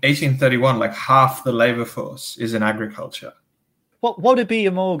in 1831, like half the labor force is in agriculture. What would it be,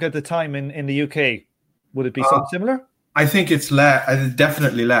 Amog, at the time in the UK? Would it be something similar? I think it's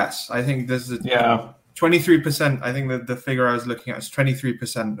definitely less. I think there's 23%. I think that the figure I was looking at is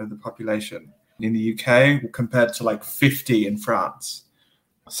 23% of the population in the UK compared to like 50 in France.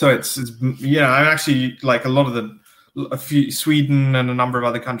 So it's I'm actually like a lot of a few Sweden and a number of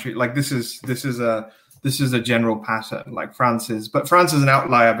other countries. Like this is a general pattern. Like France is an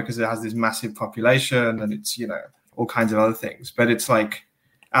outlier because it has this massive population and it's all kinds of other things. But it's like,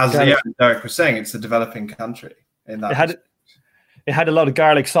 as Derek was saying, it's a developing country. In that it had a lot of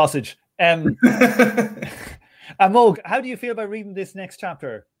garlic sausage. Amog, how do you feel about reading this next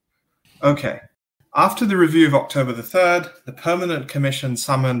chapter? Okay. After the review of October the 3rd, the Permanent Commission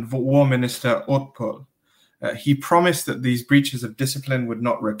summoned War Minister Hautpoul. He promised that these breaches of discipline would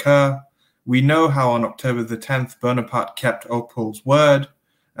not recur. We know how on October the 10th, Bonaparte kept Hautpoul's word.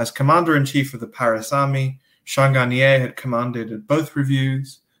 As commander-in-chief of the Paris army, Changarnier had commanded at both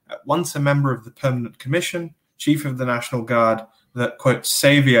reviews, at once a member of the Permanent Commission, chief of the National Guard, the, quote,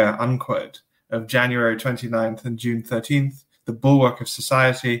 savior, unquote, of January 29th and June 13th, the bulwark of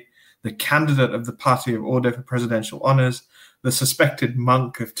society, the candidate of the Party of Order for presidential honors, the suspected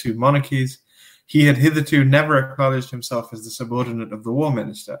monk of 2 monarchies. He had hitherto never acknowledged himself as the subordinate of the war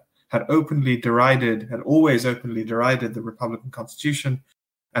minister, had always openly derided the Republican Constitution,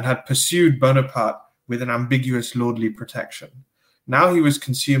 and had pursued Bonaparte with an ambiguous lordly protection. Now he was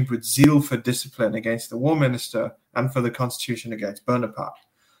consumed with zeal for discipline against the war minister and for the Constitution against Bonaparte.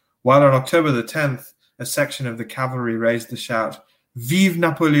 While on October the 10th, a section of the cavalry raised the shout, "Vive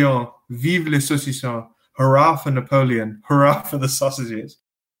Napoleon! Vive les saucissons! Hurrah for Napoleon! Hurrah for the sausages!"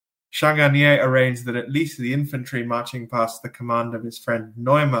 Changarnier arranged that at least the infantry marching past the command of his friend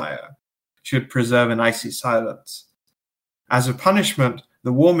Neumeier should preserve an icy silence. As a punishment,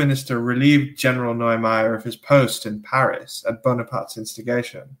 the war minister relieved General Neumeier of his post in Paris at Bonaparte's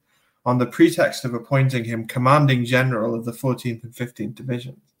instigation, on the pretext of appointing him commanding general of the 14th and 15th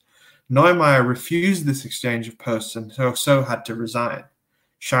Divisions. Neumeier refused this exchange of posts and so had to resign.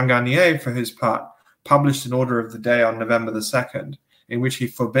 Changarnier, for his part, published an order of the day on November the 2nd, in which he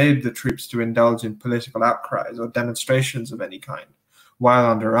forbade the troops to indulge in political outcries or demonstrations of any kind, while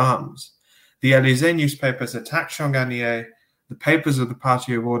under arms. The Élysée newspapers attacked Changarnier, the papers of the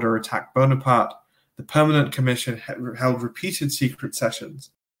Party of Order attacked Bonaparte, the Permanent Commission held repeated secret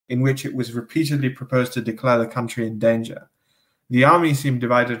sessions, in which it was repeatedly proposed to declare the country in danger. The army seemed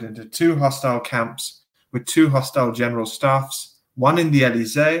divided into 2 hostile camps, with 2 hostile general staffs, one in the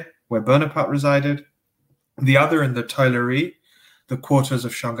Élysée, where Bonaparte resided, the other in the Tuileries, the quarters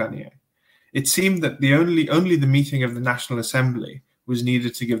of Changarnier. It seemed that only the meeting of the National Assembly was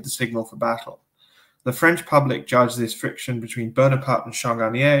needed to give the signal for battle. The French public judged this friction between Bonaparte and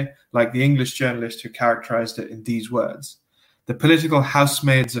Changarnier like the English journalist who characterized it in these words: "The political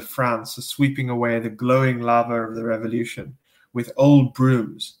housemaids of France are sweeping away the glowing lava of the revolution with old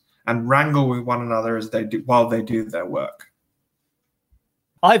brooms and wrangle with one another as they do, while they do their work."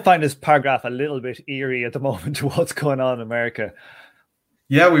 I find this paragraph a little bit eerie at the moment to what's going on in America.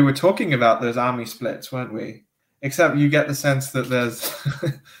 Yeah, we were talking about those army splits, weren't we? Except you get the sense that there's,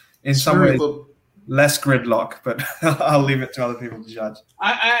 in some ways, less gridlock, but I'll leave it to other people to judge.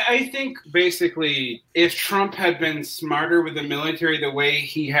 I think basically if Trump had been smarter with the military the way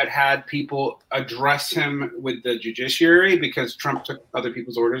he had people address him with the judiciary, because Trump took other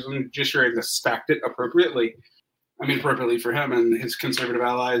people's orders and the judiciary and respect it appropriately. I mean, appropriately for him and his conservative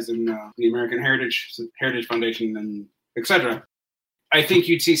allies and the American Heritage Foundation and etc. I think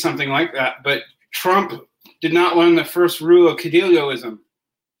you'd see something like that. But Trump did not learn the first rule of Cadilloism,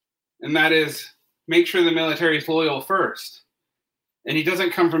 and that is make sure the military is loyal first. And he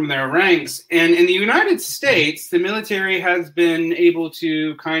doesn't come from their ranks. And in the United States, the military has been able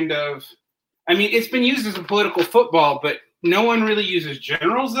to kind of, I mean, it's been used as a political football, but no one really uses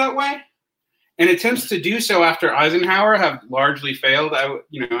generals that way. And attempts to do so after Eisenhower have largely failed.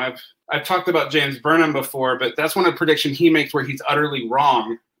 I've talked about James Burnham before, but that's one of the predictions he makes where he's utterly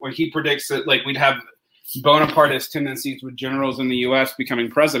wrong, where he predicts that like we'd have Bonapartist tendencies with generals in the U.S.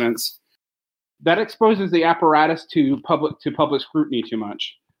 becoming presidents. That exposes the apparatus to public scrutiny too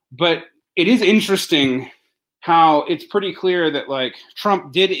much. But it is interesting how it's pretty clear that like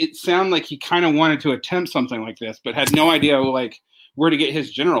Trump did it sound like he kind of wanted to attempt something like this, but had no idea like where to get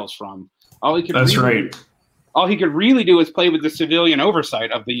his generals from. All he could really do is play with the civilian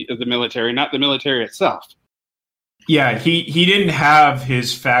oversight of the military, not the military itself. Yeah, he didn't have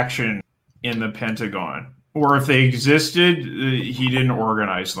his faction in the Pentagon, or if they existed, he didn't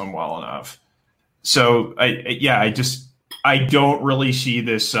organize them well enough. So I don't really see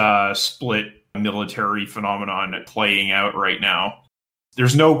this split military phenomenon playing out right now.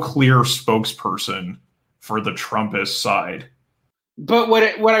 There's no clear spokesperson for the Trumpist side. But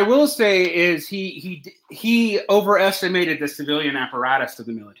what I will say is he overestimated the civilian apparatus of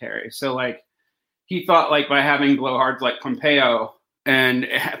the military. So like he thought like by having blowhards like Pompeo and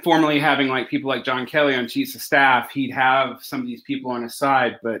formerly having like people like John Kelly on chiefs of staff, he'd have some of these people on his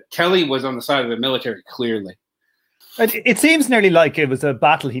side. But Kelly was on the side of the military clearly. It seems nearly like it was a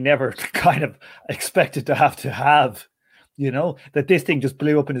battle he never kind of expected to have. You know, that this thing just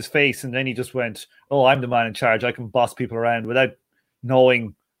blew up in his face and then he just went, "Oh, I'm the man in charge. I can boss people around," without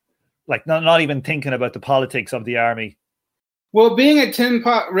knowing, like not even thinking about the politics of the army. Well, being a tin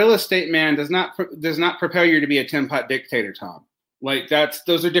pot real estate man does not prepare you to be a tin pot dictator, Tom. Like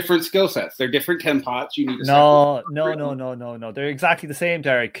those are different skill sets. They're different tin pots. You need to no. They're exactly the same,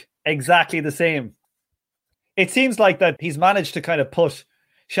 Derek. Exactly the same. It seems like that he's managed to kind of put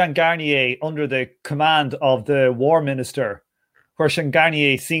Changarnier under the command of the war minister, where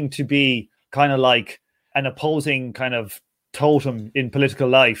Changarnier seemed to be kind of like an opposing kind of totem in political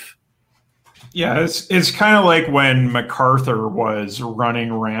life. Yeah, it's kind of like when MacArthur was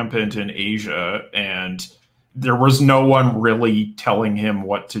running rampant in Asia and there was no one really telling him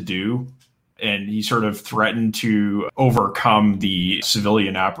what to do. And he sort of threatened to overcome the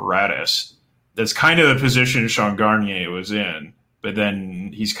civilian apparatus. That's kind of the position Changarnier was in. But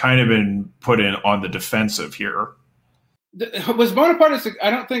then he's kind of been put in on the defensive here. Was Bonaparte? I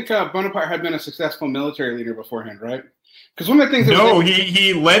don't think Bonaparte had been a successful military leader beforehand, right? Because one of the things.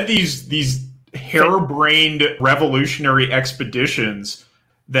 He led these harebrained revolutionary expeditions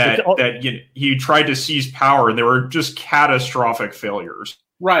that he tried to seize power, and they were just catastrophic failures.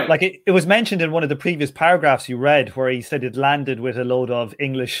 Right. Like it was mentioned in one of the previous paragraphs you read, where he said it landed with a load of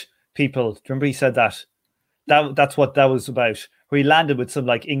English people. Do you remember he said that? That's what that was about. Where he landed with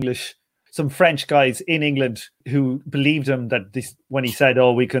some French guys in England who believed him that when he said,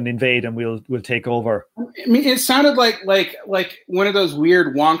 "Oh, we can invade and we'll take over." I mean, it sounded like one of those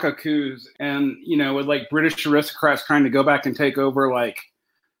weird Wonka coups, and with like British aristocrats trying to go back and take over like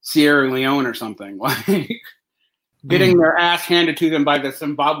Sierra Leone or something, like getting their ass handed to them by the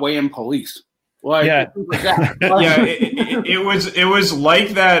Zimbabwean police. Like, yeah, it was like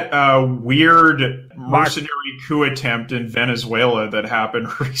that weird mercenary coup attempt in Venezuela that happened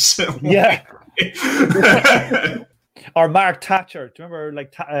recently. Yeah. Or Mark Thatcher. Do you remember?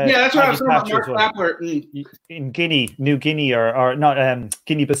 Like, that's what I was talking about. Mark Thatcher in New Guinea, or not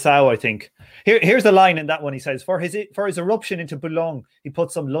Guinea-Bissau, I think. Here's the line in that one. He says, "For his eruption into Boulogne, he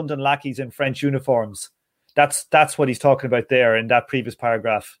put some London lackeys in French uniforms." That's what he's talking about there in that previous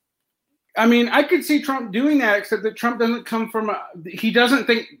paragraph. I mean, I could see Trump doing that, except that Trump doesn't come from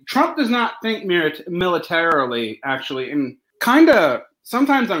Trump does not think militarily, actually, and kind of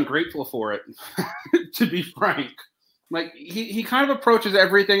sometimes I'm grateful for it, to be frank. Like, he kind of approaches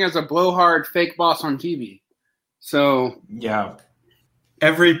everything as a blowhard fake boss on TV. So, yeah.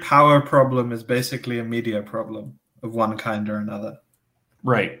 Every power problem is basically a media problem of one kind or another.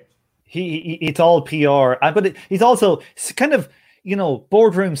 Right. It's all PR, but he's also kind of,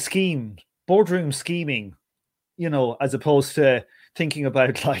 boardroom scheming, as opposed to thinking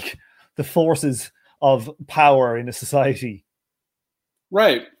about like the forces of power in a society.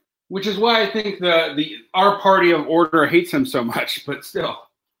 Right. Which is why I think our party of order hates him so much, but still.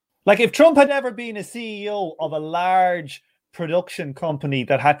 Like, if Trump had ever been a CEO of a large production company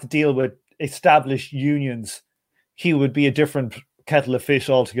that had to deal with established unions, he would be a different kettle of fish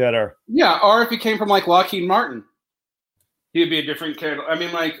altogether. Yeah, or if he came from like Lockheed Martin, he'd be a different kettle. I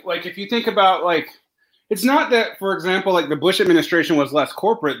mean, like if you think about, like, it's not that, for example, like the Bush administration was less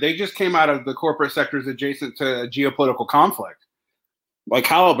corporate. They just came out of the corporate sectors adjacent to geopolitical conflict, like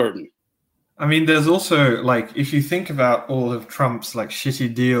Halliburton. I mean, there's also, like, if you think about all of Trump's like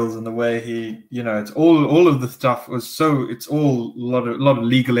shitty deals and the way he, it's all of the stuff it's all a lot of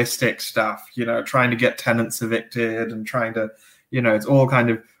legalistic stuff, trying to get tenants evicted and trying to, it's all kind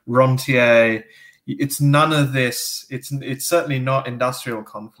of rentier. It's none of this. It's certainly not industrial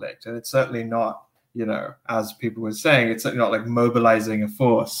conflict, and it's certainly not, as people were saying, it's certainly not like mobilizing a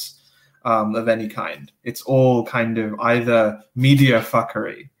force of any kind. It's all kind of either media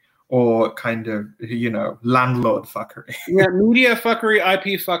fuckery or kind of, landlord fuckery. Yeah, media fuckery,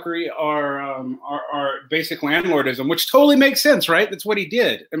 IP fuckery are basic landlordism, which totally makes sense, right? That's what he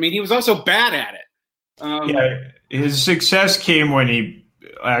did. I mean, he was also bad at it. His success came when he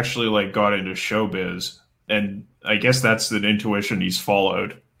actually like got into showbiz, and I guess that's the intuition he's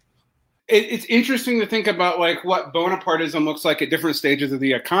followed. It's interesting to think about like what Bonapartism looks like at different stages of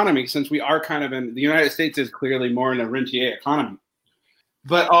the economy, since we are kind of in the United States is clearly more in a rentier economy.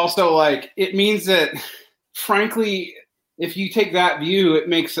 But also, like, it means that, frankly, if you take that view, it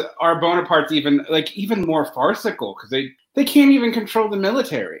makes our Bonapartes even more farcical, because they can't even control the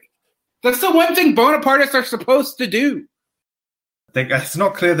military. That's the one thing Bonapartists are supposed to do. It's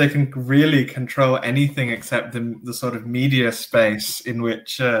not clear they can really control anything except the sort of media space in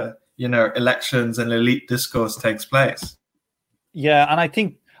which, elections and elite discourse takes place. Yeah, and I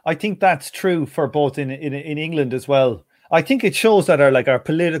think that's true for both in England as well. I think it shows that our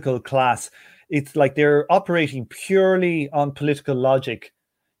political class, it's like they're operating purely on political logic.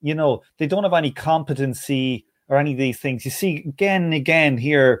 They don't have any competency or any of these things. You see again and again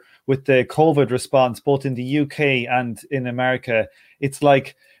here with the COVID response, both in the UK and in America, it's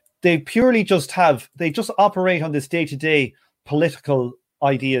like they just operate on this day-to-day political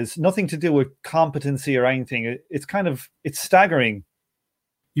ideas, nothing to do with competency or anything. It's staggering.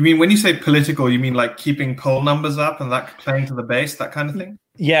 You mean when you say political, you mean like keeping poll numbers up and that playing to the base, that kind of thing?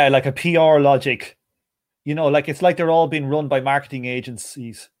 Yeah, like a PR logic. Like it's like they're all being run by marketing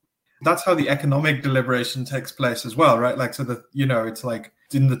agencies. That's how the economic deliberation takes place as well, right? Like, so that, it's like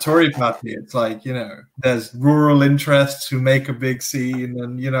in the Tory party, it's like, there's rural interests who make a big scene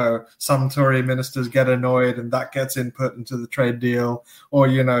and, some Tory ministers get annoyed and that gets input into the trade deal. Or,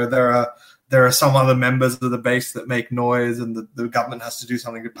 there are some other members of the base that make noise and the government has to do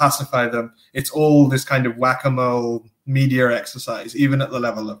something to pacify them. It's all this kind of whack-a-mole media exercise, even at the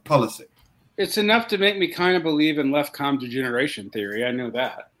level of policy. It's enough to make me kind of believe in left-com degeneration theory. I know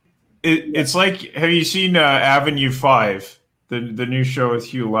that. It's like, have you seen Avenue 5, the new show with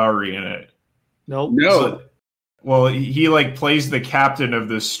Hugh Laurie in it? No. So, well, he like plays the captain of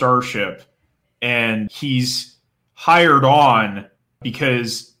this starship, and he's hired on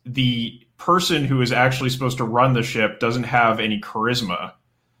because the person who is actually supposed to run the ship doesn't have any charisma.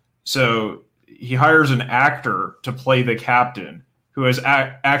 So he hires an actor to play the captain who has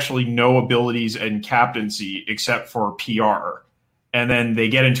actually no abilities in captaincy except for PR. And then they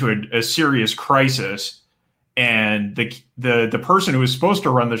get into a serious crisis, and the person who is supposed to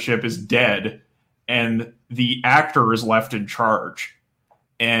run the ship is dead, and the actor is left in charge.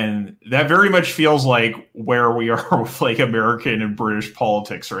 And that very much feels like where we are with like American and British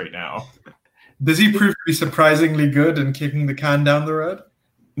politics right now. Does he prove to be surprisingly good in kicking the can down the road?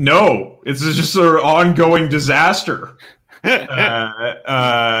 No, it's just an ongoing disaster. Well,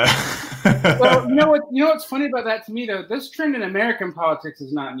 what's funny about that to me though? This trend in American politics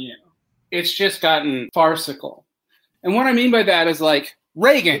is not new. It's just gotten farcical. And what I mean by that is like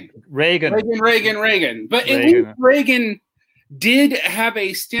Reagan. But at least Reagan did have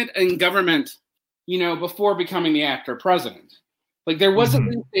a stint in government, before becoming the actor president. Like there was at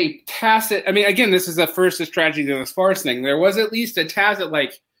least a tacit. I mean, again, this is the first tragedy of this farce thing. There was at least a tacit,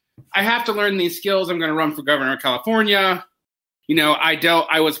 like, I have to learn these skills. I'm going to run for governor of California. You know,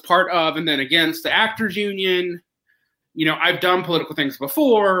 I was part of and then against the actors union. You know, I've done political things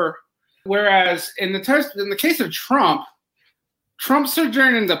before. Whereas in the case of Trump, Trump's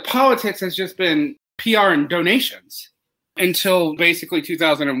sojourn into politics has just been PR and donations until basically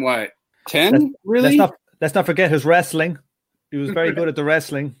 2010. Really? Let's not forget his wrestling. He was very good at the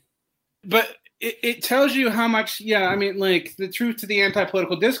wrestling. But it tells you how much, I mean, like, the truth to the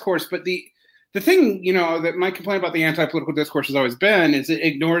anti-political discourse. But the thing, you know, that my complaint about the anti-political discourse has always been is it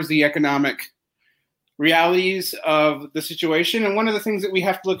ignores the economic realities of the situation. And one of the things that we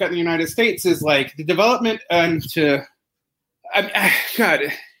have to look at in the United States is, like, the development God,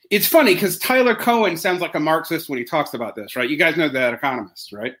 it's funny because Tyler Cohen sounds like a Marxist when he talks about this, right? You guys know that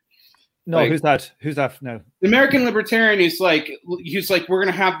economist, right? No, like, who's that? Who's that? No. The American libertarian is like, we're going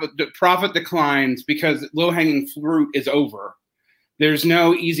to have the profit declines because low-hanging fruit is over. There's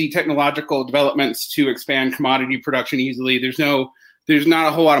no easy technological developments to expand commodity production easily. There's not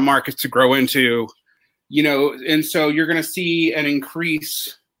a whole lot of markets to grow into, you know, and so you're going to see an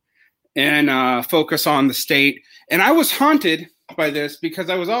increase in focus on the state. And I was haunted by this because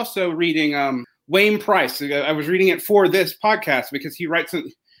I was also reading Wayne Price. I was reading it for this podcast because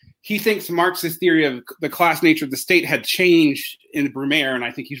he thinks Marx's theory of the class nature of the state had changed in Brumaire, and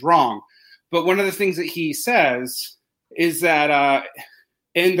I think he's wrong. But one of the things that he says is that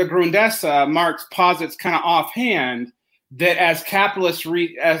in the Grundrisse, Marx posits kind of offhand that as capitalists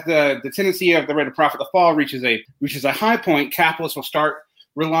as the tendency of the rate of profit to fall reaches a high point, capitalists will start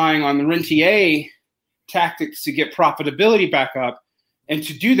relying on the rentier tactics to get profitability back up, and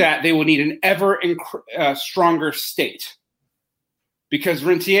to do that, they will need an ever stronger state. Because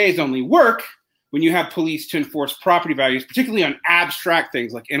rentiers only work when you have police to enforce property values, particularly on abstract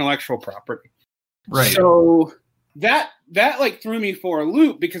things like intellectual property. Right. So that like threw me for a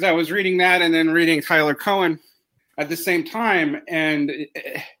loop because I was reading that and then reading Tyler Cohen at the same time.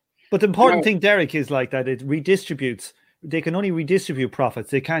 But the important thing, Derek, is like that it redistributes. They can only redistribute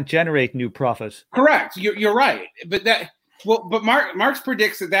profits. They can't generate new profit. Correct. You're right. But Marx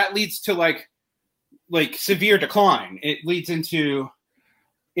predicts that leads to like severe decline. It leads into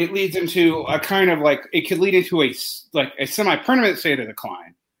a kind of like, it could lead into a semi-permanent state of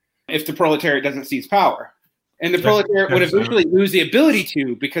decline if the proletariat doesn't seize power. And the proletariat would eventually lose the ability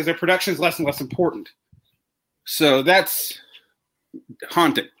to, because their production is less and less important. So that's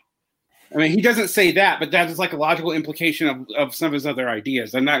haunting. I mean, he doesn't say that, but that is like a logical implication of some of his other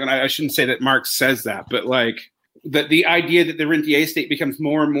ideas. I shouldn't say that Marx says that, but like the idea that the rentier state becomes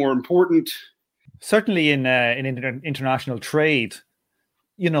more and more important. Certainly in international trade,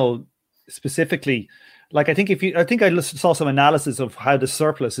 you know, specifically, like I think I saw some analysis of how the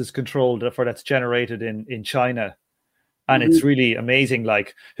surplus is controlled that's generated in China. And it's really amazing,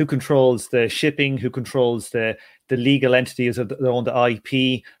 like who controls the shipping, who controls the legal entities that own the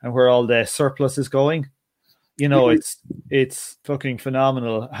IP, and where all the surplus is going. You know, it's fucking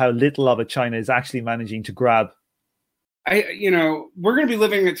phenomenal how little of it China is actually managing to grab. We're going to be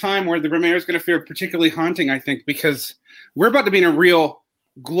living in a time where the Brumaire is going to feel particularly haunting, I think, because we're about to be in a real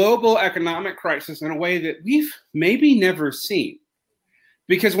global economic crisis in a way that we've maybe never seen.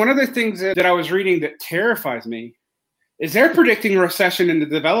 Because one of the things that I was reading that terrifies me is they're predicting a recession in the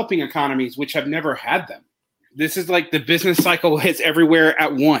developing economies, which have never had them. This is like the business cycle hits everywhere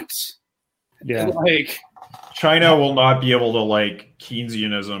at once. Yeah. Like China will not be able to like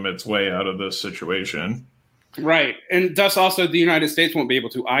Keynesianism its way out of this situation. Right. And thus also the United States won't be able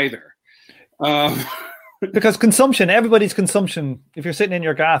to either. Because consumption, everybody's consumption, if you're sitting in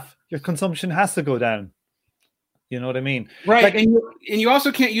your gaff, your consumption has to go down. You know what I mean? Right. Like, and you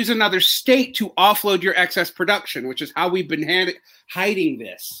also can't use another state to offload your excess production, which is how we've been hiding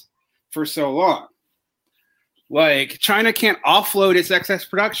this for so long. Like China can't offload its excess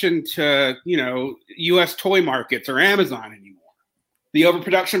production to, U.S. toy markets or Amazon anymore. The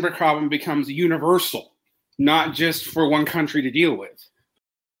overproduction problem becomes universal, not just for one country to deal with.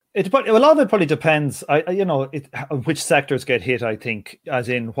 A lot of it probably depends, on which sectors get hit, I think, as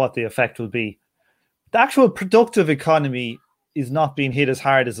in what the effect will be. The actual productive economy is not being hit as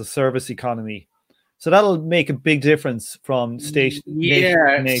hard as a service economy. So that'll make a big difference from nation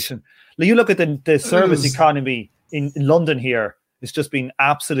to nation. You look at the service economy in London here, it's just been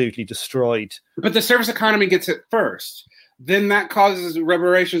absolutely destroyed. But the service economy gets it first. Then that causes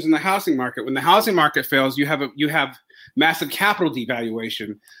reverberations in the housing market. When the housing market fails, you have massive capital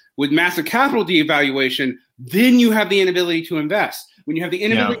devaluation. With massive capital devaluation, then you have the inability to invest. When you have the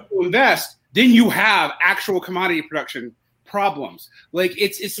inability to invest, then you have actual commodity production problems. Like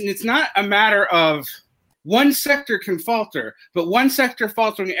it's not a matter of one sector can falter, but one sector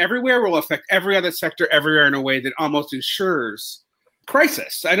faltering everywhere will affect every other sector everywhere in a way that almost ensures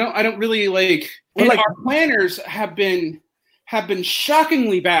crisis. I don't really like. And our planners have been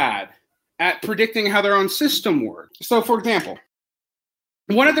shockingly bad at predicting how their own system works. So, for example,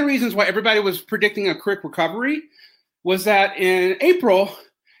 one of the reasons why everybody was predicting a quick recovery was that in April,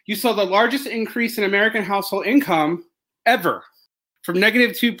 you saw the largest increase in American household income ever, from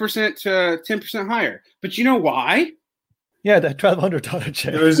negative 2% to 10% higher. But you know why? Yeah, that $1,200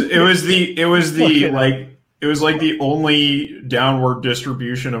 check. It was like the only downward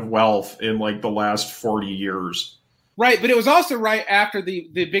distribution of wealth in like the last 40 years. Right, but it was also right after the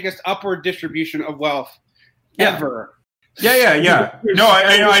biggest upward distribution of wealth ever. Yeah. No,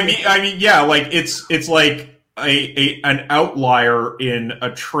 I mean, yeah. Like it's like an outlier in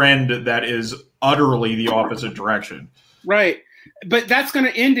a trend that is utterly the opposite direction. Right, but that's going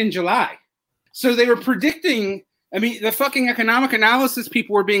to end in July. So they were predicting. I mean, the fucking economic analysis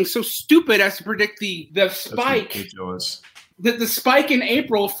people were being so stupid as to predict the spike. The spike in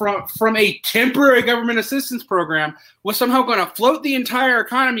April from a temporary government assistance program was somehow going to float the entire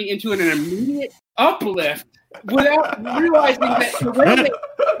economy into an immediate uplift without realizing that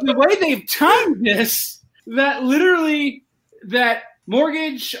the way they've timed this, that literally that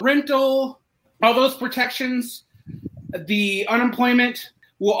mortgage, rental, all those protections, the unemployment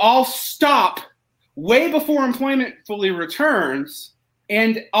will all stop way before employment fully returns.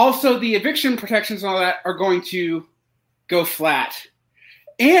 And also the eviction protections and all that are going to go flat.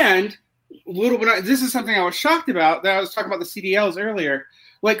 And this is something I was shocked about, that I was talking about the CDLs earlier.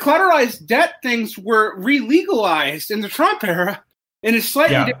 Like collateralized debt things were re-legalized in the Trump era in a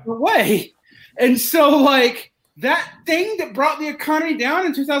slightly different way. And so like that thing that brought the economy down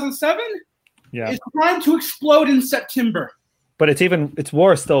in 2007 is primed to explode in September. But it's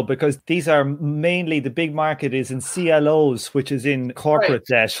worse though, because these are mainly, the big market is in CLOs, which is in corporate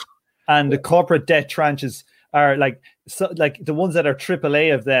debt. And the corporate debt tranches are like the ones that are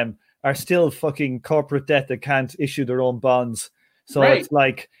AAA of them are still fucking corporate debt that can't issue their own bonds. So it's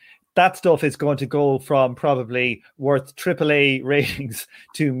like that stuff is going to go from probably worth AAA ratings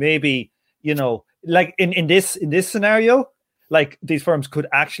to maybe, like in this scenario, like these firms could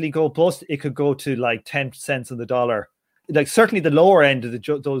actually go bust. It could go to like 10 cents on the dollar. Like certainly the lower end of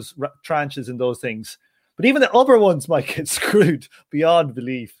those tranches and those things. But even the other ones might get screwed beyond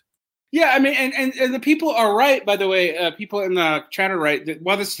belief. Yeah, I mean, and the people are right, by the way, people in the chat are right, that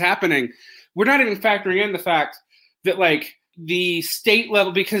while this is happening, we're not even factoring in the fact that, like, the state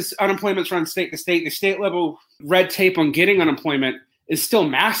level, because unemployment's run state to state, the state level red tape on getting unemployment is still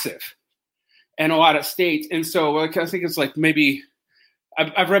massive in a lot of states. And so I think it's like maybe,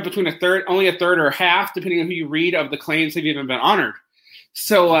 I've read between only a third or half, depending on who you read, of the claims have even been honored.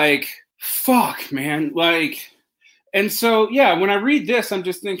 So, like, fuck, man, like... And so, yeah, when I read this, I'm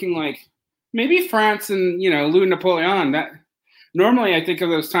just thinking, like, maybe France and, Louis Napoleon, that normally I think of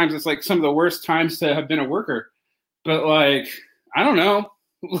those times as, like, some of the worst times to have been a worker. But, like, I don't know.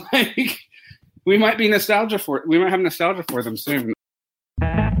 Like, we might be nostalgia for it. We might have nostalgia for them soon.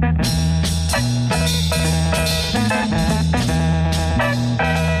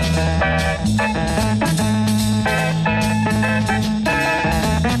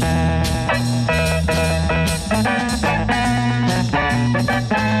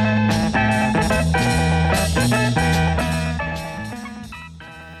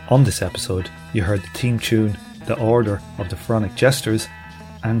 On this episode, you heard the theme tune The Order of the Pharaonic Jesters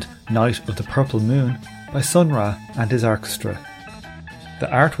and Night of the Purple Moon by Sun Ra and his orchestra. The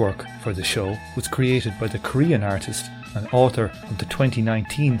artwork for the show was created by the Korean artist and author of the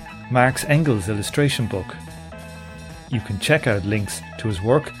 2019 Marx Engels illustration book. You can check out links to his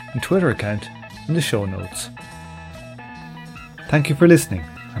work and Twitter account in the show notes. Thank you for listening,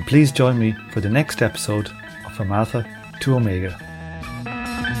 and please join me for the next episode of From Alpha to Omega.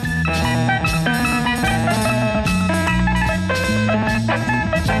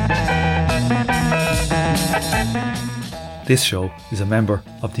 This show is a member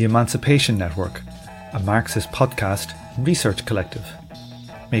of the Emancipation Network, a Marxist podcast and research collective.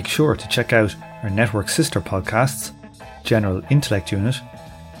 Make sure to check out our network sister podcasts, General Intellect Unit,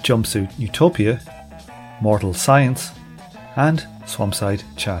 Jumpsuit Utopia, Mortal Science, and Swampside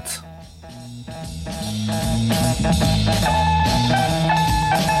Chats.